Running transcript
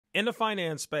in the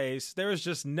finance space, there is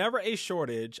just never a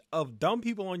shortage of dumb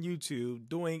people on YouTube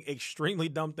doing extremely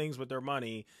dumb things with their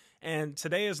money. And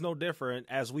today is no different,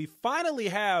 as we finally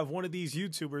have one of these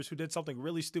YouTubers who did something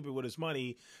really stupid with his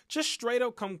money just straight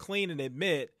up come clean and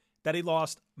admit that he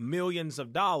lost millions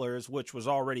of dollars, which was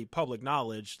already public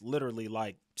knowledge literally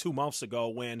like 2 months ago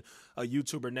when a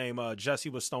YouTuber named Jesse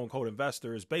with Stone Cold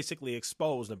Investors basically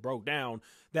exposed and broke down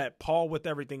that Paul with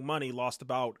Everything Money lost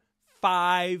about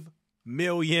 $5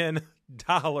 million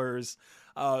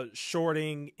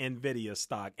shorting Nvidia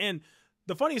stock. And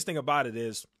the funniest thing about it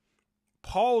is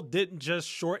Paul didn't just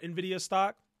short Nvidia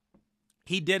stock.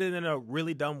 He did it in a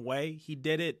really dumb way. He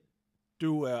did it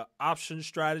through an option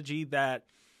strategy that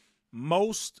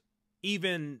most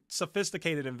even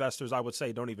sophisticated investors, I would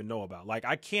say, don't even know about. Like,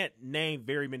 I can't name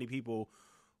very many people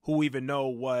who even know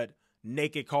what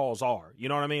naked calls are. You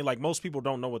know what I mean? Like, most people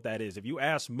don't know what that is. If you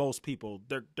ask most people,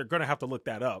 they're going to have to look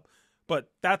that up. But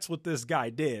that's what this guy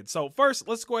did. So first,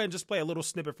 let's go ahead and just play a little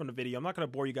snippet from the video. I'm not going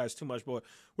to bore you guys too much, but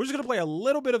we're just going to play a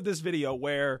little bit of this video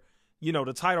where, you know,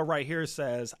 the title right here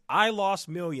says, "I lost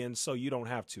millions, so you don't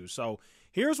have to." So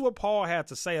here's what Paul had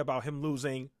to say about him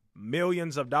losing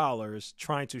millions of dollars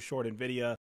trying to short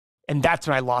Nvidia. And that's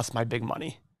when I lost my big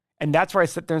money. And that's where I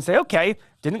sit there and say, okay,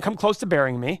 didn't come close to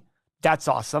burying me. That's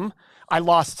awesome. I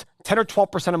lost 10 or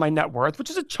 12% of my net worth, which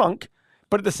is a chunk.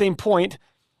 But at the same point,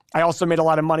 I also made a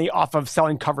lot of money off of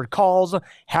selling covered calls,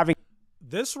 having.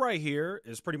 This right here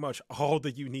is pretty much all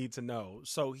that you need to know.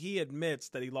 So he admits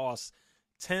that he lost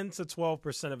 10 to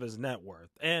 12% of his net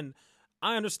worth. And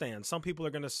I understand some people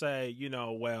are going to say, you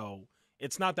know, well,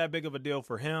 it's not that big of a deal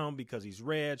for him because he's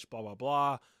rich, blah, blah,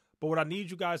 blah. But what I need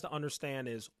you guys to understand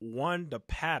is, one, the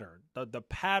pattern. The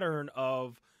pattern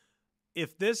of,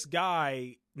 if this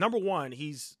guy, number one,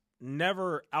 he's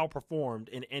never outperformed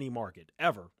in any market,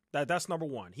 ever. That's number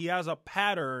one. He has a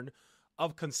pattern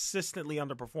of consistently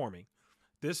underperforming.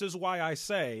 This is why I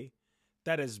say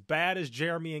that as bad as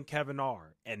Jeremy and Kevin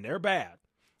are, and they're bad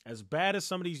as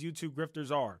some of these YouTube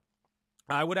grifters are,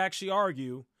 I would actually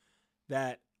argue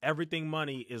that Everything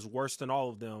Money is worse than all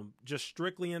of them, just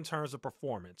strictly in terms of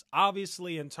performance.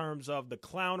 Obviously, in terms of the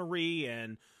clownery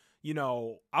and, you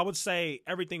know, I would say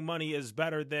Everything Money is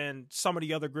better than some of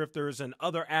the other grifters and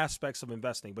other aspects of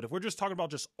investing. But if we're just talking about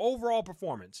just overall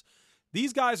performance,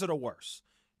 these guys are the worst.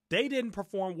 They didn't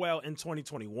perform well in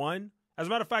 2021. As a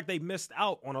matter of fact, they missed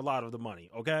out on a lot of the money,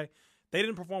 okay? They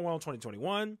didn't perform well in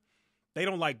 2021. They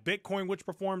don't like Bitcoin, which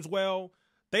performs well.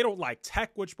 They don't like tech,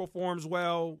 which performs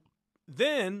well.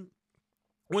 Then,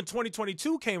 when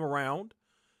 2022 came around,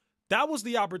 that was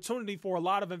the opportunity for a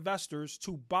lot of investors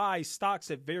to buy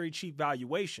stocks at very cheap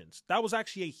valuations. That was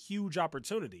actually a huge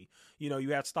opportunity. You know,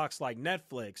 you had stocks like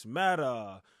Netflix,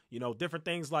 Meta, you know, different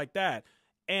things like that.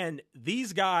 And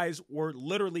these guys were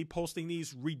literally posting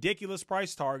these ridiculous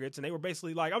price targets. And they were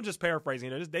basically like, I'm just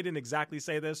paraphrasing it. They didn't exactly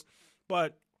say this,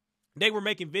 but they were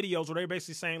making videos where they were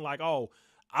basically saying like, oh,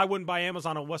 I wouldn't buy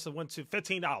Amazon unless it went to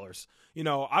 $15. You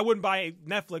know, I wouldn't buy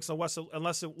Netflix unless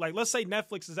it, like, let's say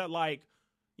Netflix is at like,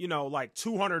 you know, like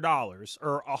 $200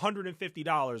 or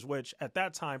 $150, which at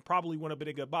that time probably wouldn't have been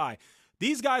a good buy.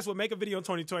 These guys would make a video in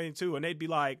 2022 and they'd be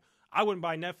like, I wouldn't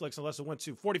buy Netflix unless it went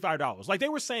to $45. Like, they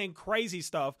were saying crazy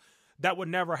stuff that would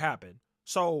never happen.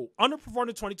 So underperformed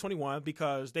in 2021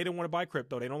 because they didn't want to buy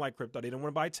crypto. They don't like crypto. They didn't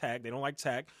want to buy tech. They don't like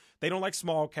tech. They don't like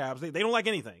small caps. They don't like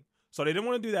anything. So they didn't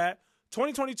want to do that.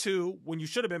 2022, when you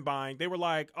should have been buying, they were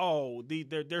like, oh,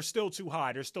 they're still too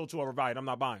high. They're still too overvalued. I'm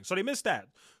not buying. So they missed that.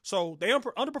 So they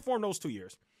underperformed those 2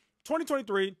 years.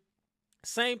 2023,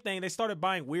 same thing. They started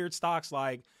buying weird stocks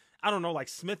like, I don't know, like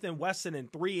Smith & Wesson and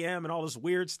 3M and all this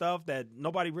weird stuff that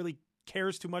nobody really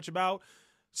cares too much about.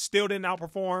 Still didn't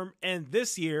outperform. And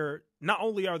this year, not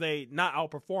only are they not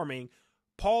outperforming,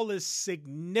 Paul is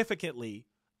significantly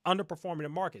underperforming the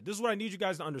market. This is what I need you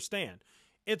guys to understand.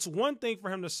 It's one thing for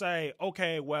him to say,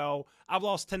 okay, well, I've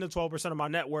lost 10 to 12% of my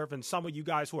net worth. And some of you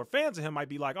guys who are fans of him might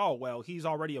be like, oh, well, he's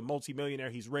already a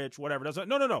multimillionaire. He's rich, whatever.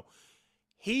 No.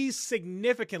 He's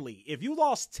significantly, if you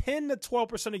lost 10 to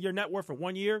 12% of your net worth in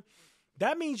 1 year,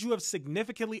 that means you have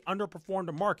significantly underperformed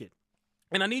the market.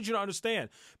 And I need you to understand,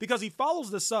 because he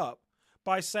follows this up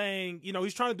by saying, you know,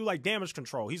 he's trying to do like damage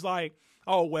control. He's like,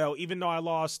 oh, well, even though I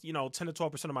lost, you know, 10 to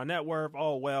 12% of my net worth,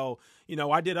 oh, well, you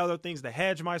know, I did other things to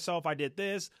hedge myself. I did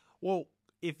this. Well,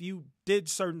 if you did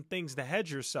certain things to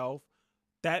hedge yourself,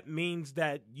 that means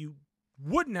that you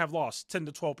wouldn't have lost 10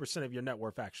 to 12% of your net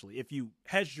worth, actually, if you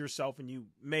hedged yourself and you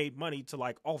made money to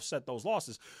like offset those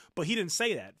losses. But he didn't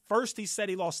say that. First, he said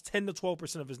he lost 10 to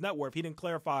 12% of his net worth. He didn't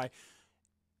clarify.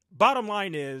 Bottom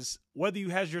line is, whether you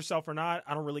hedge yourself or not,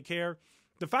 I don't really care.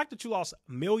 The fact that you lost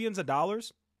millions of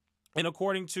dollars And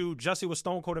according to Jesse with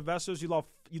Stone Cold Investors, you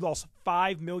lost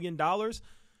 $5 million.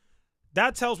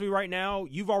 That tells me right now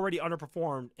you've already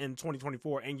underperformed in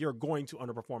 2024 and you're going to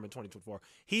underperform in 2024.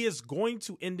 He is going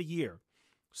to end the year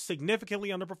significantly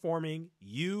underperforming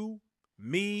you,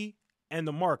 me, and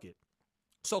the market.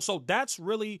 So that's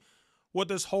really what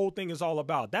this whole thing is all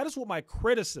about. That is what my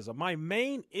criticism, my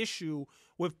main issue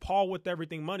with Paul with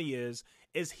Everything Money is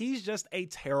he's just a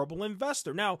terrible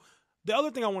investor. Now, the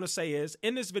other thing I want to say is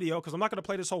in this video, because I'm not going to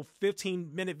play this whole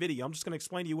 15-minute video, I'm just going to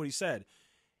explain to you what he said.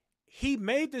 He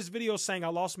made this video saying I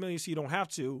lost millions so you don't have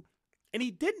to, and he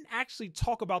didn't actually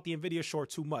talk about the Nvidia short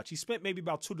too much. He spent maybe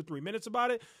about 2 to 3 minutes about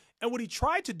it, and what he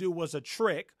tried to do was a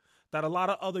trick that a lot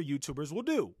of other YouTubers will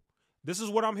do. This is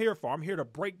what I'm here for. I'm here to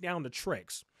break down the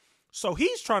tricks. So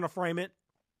he's trying to frame it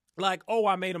like, oh,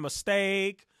 I made a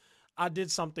mistake. I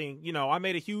did something, I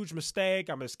made a huge mistake.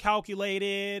 I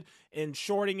miscalculated in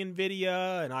shorting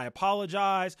Nvidia and I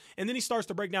apologize. And then he starts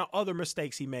to break down other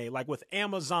mistakes he made, like with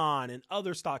Amazon and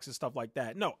other stocks and stuff like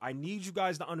that. No, I need you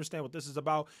guys to understand what this is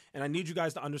about. And I need you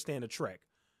guys to understand the trick.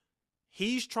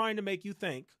 He's trying to make you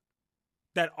think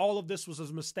that all of this was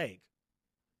a mistake.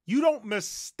 You don't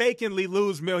mistakenly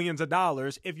lose millions of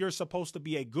dollars if you're supposed to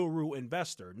be a guru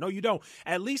investor. No, you don't.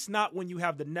 At least not when you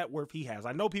have the net worth he has.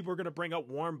 I know people are going to bring up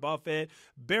Warren Buffett.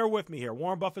 Bear with me here.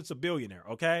 Warren Buffett's a billionaire,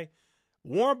 okay?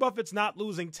 Warren Buffett's not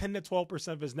losing 10 to 12%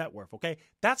 of his net worth, okay?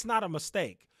 That's not a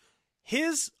mistake.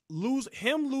 Him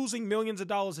losing millions of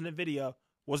dollars in Nvidia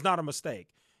was not a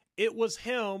mistake. It was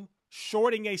him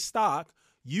shorting a stock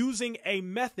using a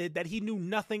method that he knew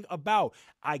nothing about.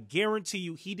 I guarantee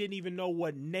you he didn't even know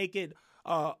what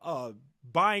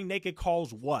buying naked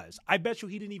calls was. I bet you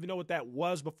he didn't even know what that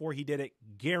was before he did it.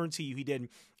 Guarantee you he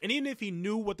didn't. And even if he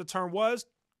knew what the term was,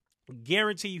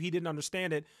 guarantee you he didn't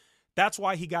understand it. That's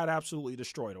why he got absolutely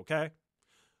destroyed, okay?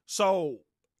 So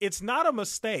it's not a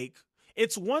mistake.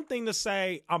 It's one thing to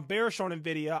say, I'm bearish on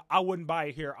Nvidia, I wouldn't buy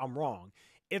it here, I'm wrong.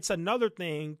 It's another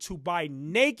thing to buy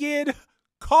naked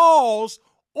calls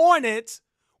on it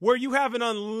where you have an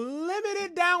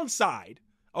unlimited downside,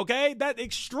 okay? That's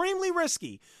extremely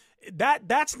risky.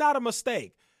 That's not a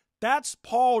mistake. That's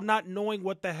Paul not knowing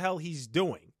what the hell he's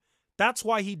doing. That's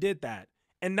why he did that.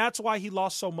 And that's why he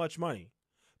lost so much money,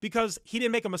 because he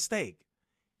didn't make a mistake.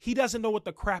 He doesn't know what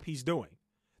the crap he's doing.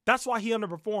 That's why he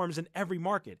underperforms in every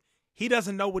market. He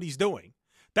doesn't know what he's doing.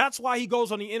 That's why he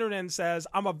goes on the internet and says,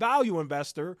 I'm a value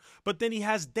investor, but then he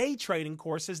has day trading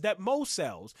courses that Mo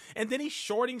sells. And then he's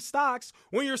shorting stocks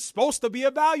when you're supposed to be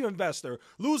a value investor,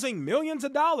 losing millions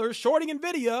of dollars shorting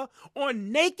Nvidia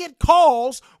on naked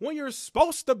calls when you're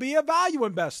supposed to be a value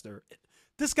investor.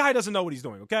 This guy doesn't know what he's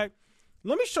doing, okay?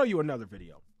 Let me show you another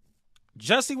video.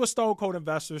 Jesse with Stone Cold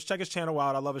Investors. Check his channel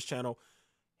out. I love his channel.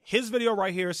 His video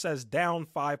right here says down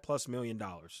 $5+ million.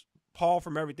 Paul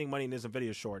from Everything Money in his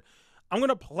Nvidia short. I'm going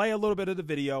to play a little bit of the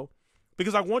video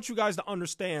because I want you guys to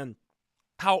understand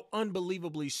how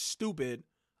unbelievably stupid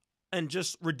and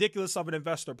just ridiculous of an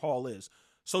investor Paul is.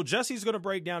 So Jesse's going to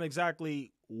break down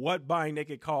exactly what buying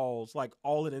naked calls, like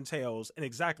all it entails, and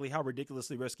exactly how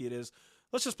ridiculously risky it is.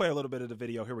 Let's just play a little bit of the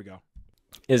video. Here we go.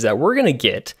 Is that we're going to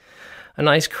get a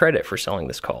nice credit for selling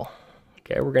this call.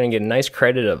 Okay, we're going to get a nice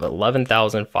credit of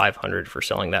 $11,500 for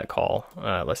selling that call.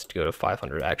 Let's go to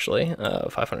 500 actually,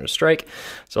 500 strike.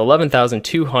 So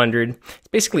 $11,200. It's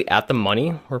basically at the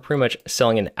money. We're pretty much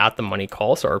selling an at the money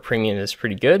call, so our premium is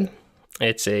pretty good.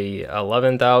 It's a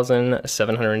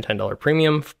 $11,710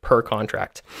 premium per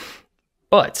contract.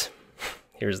 But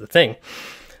here's the thing.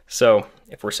 So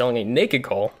if we're selling a naked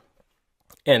call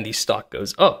and the stock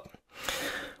goes up,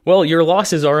 well, your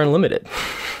losses are unlimited.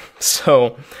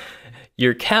 So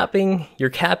you're capping your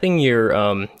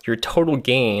total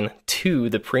gain to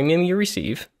the premium you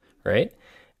receive, right?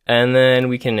 And then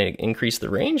we can increase the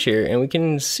range here, and we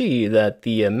can see that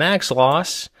the max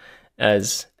loss,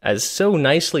 as so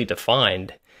nicely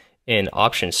defined in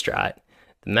option strat,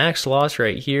 the max loss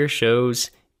right here shows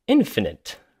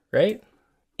infinite, right?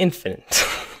 Infinite.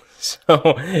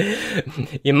 So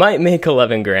you might make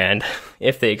 11 grand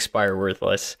if they expire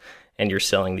worthless and you're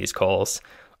selling these calls.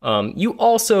 You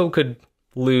also could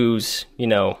lose,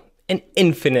 an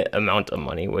infinite amount of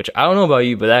money, which I don't know about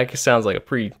you, but that sounds like a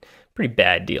pretty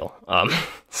bad deal.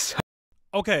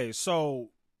 Okay, so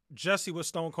Jesse with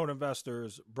Stone Cold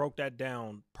Investors broke that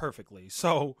down perfectly.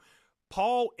 So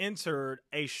Paul entered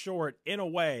a short in a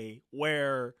way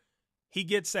where he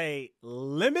gets a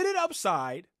limited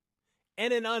upside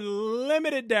and an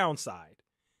unlimited downside.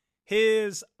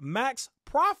 His max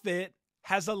profit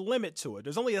has a limit to it.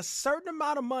 There's only a certain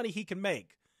amount of money he can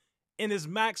make in his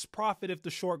max profit if the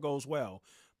short goes well.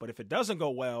 But if it doesn't go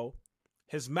well,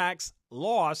 his max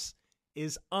loss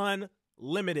is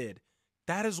unlimited.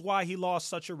 That is why he lost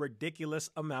such a ridiculous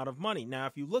amount of money. Now,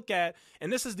 if you look at,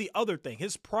 and this is the other thing,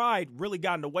 his pride really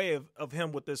got in the way of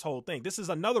him with this whole thing. This is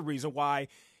another reason why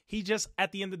he just,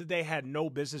 at the end of the day, had no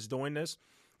business doing this.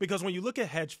 Because when you look at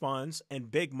hedge funds and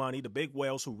big money, the big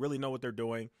whales who really know what they're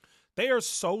doing, they are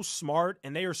so smart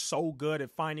and they are so good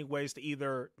at finding ways to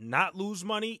either not lose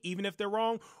money, even if they're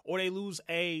wrong, or they lose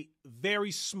a very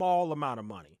small amount of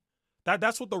money.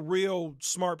 That's what the real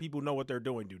smart people know what they're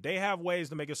doing do. They have ways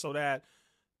to make it so that,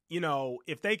 you know,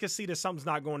 if they can see that something's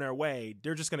not going their way,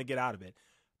 they're just going to get out of it.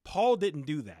 Paul didn't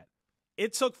do that.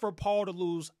 It took for Paul to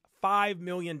lose $5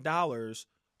 million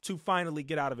to finally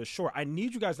get out of his short. I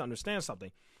need you guys to understand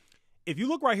something. If you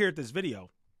look right here at this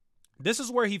video, this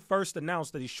is where he first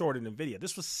announced that he shorted Nvidia.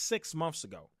 This was 6 months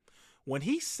ago. When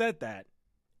he said that,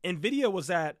 Nvidia was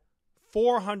at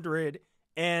 400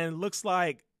 and looks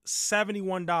like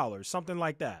 $71, something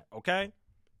like that, okay?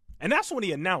 And that's when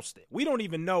he announced it. We don't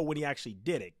even know when he actually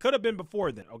did it. Could have been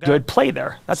before then, okay? Good play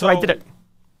there. That's why I did it.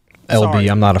 LB, Sorry.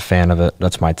 I'm not a fan of it.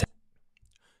 That's my take.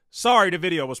 Sorry, the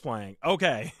video was playing.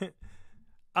 Okay.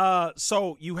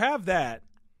 So you have that.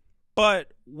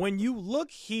 But when you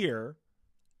look here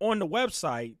on the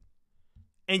website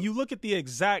and you look at the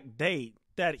exact date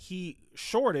that he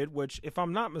shorted, which if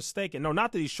I'm not mistaken, no,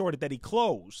 not that he shorted, that he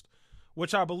closed,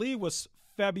 which I believe was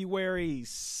February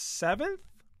 7th.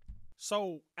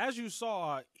 So as you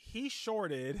saw, he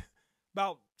shorted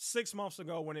about 6 months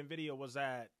ago when Nvidia was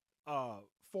at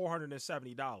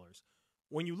 $470.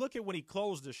 When you look at when he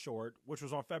closed the short, which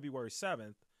was on February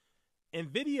 7th,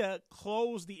 Nvidia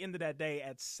closed the end of that day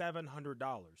at $700.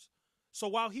 So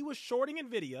while he was shorting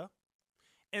Nvidia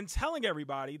and telling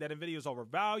everybody that Nvidia is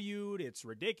overvalued, it's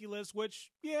ridiculous, which,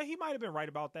 yeah, he might have been right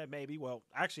about that maybe. Well,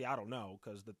 actually, I don't know,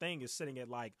 because the thing is sitting at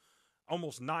like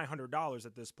almost $900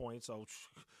 at this point. So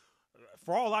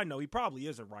for all I know, he probably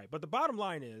isn't right. But the bottom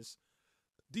line is,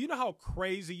 do you know how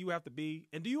crazy you have to be?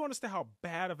 And do you understand how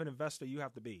bad of an investor you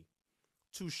have to be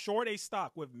to short a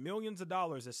stock with millions of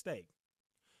dollars at stake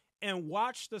and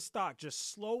watch the stock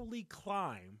just slowly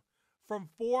climb from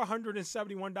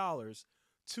 $471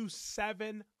 to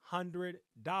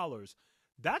 $700?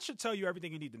 That should tell you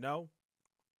everything you need to know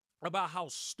about how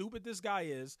stupid this guy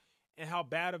is and how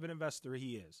bad of an investor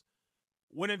he is.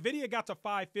 When Nvidia got to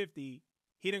 550,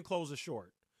 he didn't close the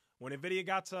short. When Nvidia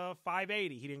got to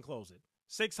 580, he didn't close it.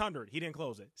 600, he didn't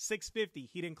close it. 650,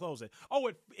 he didn't close it. Oh,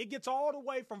 it gets all the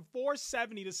way from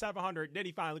 470 to 700, then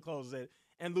he finally closes it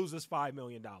and loses $5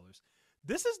 million.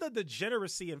 This is the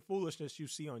degeneracy and foolishness you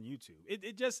see on YouTube.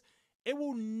 It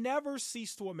will never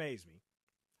cease to amaze me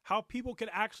how people can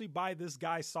actually buy this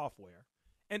guy's software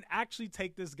and actually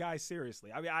take this guy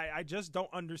seriously. I mean, I just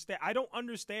don't understand. I don't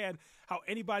understand how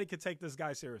anybody could take this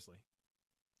guy seriously.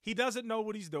 He doesn't know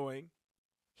what he's doing.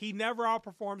 He never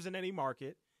outperforms in any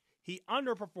market. He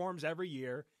underperforms every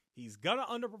year. He's going to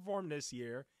underperform this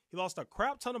year. He lost a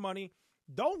crap ton of money.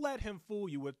 Don't let him fool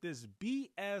you with this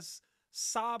BS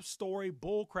sob story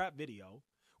bullcrap video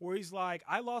where he's like,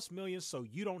 I lost millions, so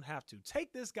you don't have to.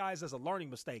 Take this, guys, as a learning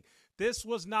mistake. This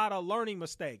was not a learning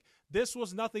mistake. This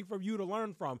was nothing for you to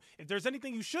learn from. If there's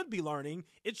anything you should be learning,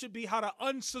 it should be how to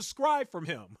unsubscribe from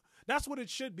him. That's what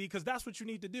it should be, because that's what you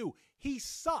need to do. He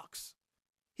sucks.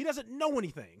 He doesn't know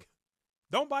anything.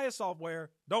 Don't buy his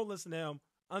software. Don't listen to him.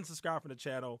 Unsubscribe from the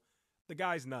channel. The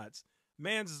guy's nuts.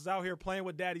 Mans is out here playing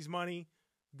with daddy's money.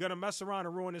 Gonna mess around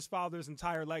and ruin his father's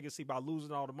entire legacy by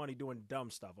losing all the money doing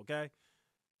dumb stuff, okay?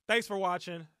 Thanks for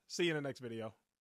watching. See you in the next video.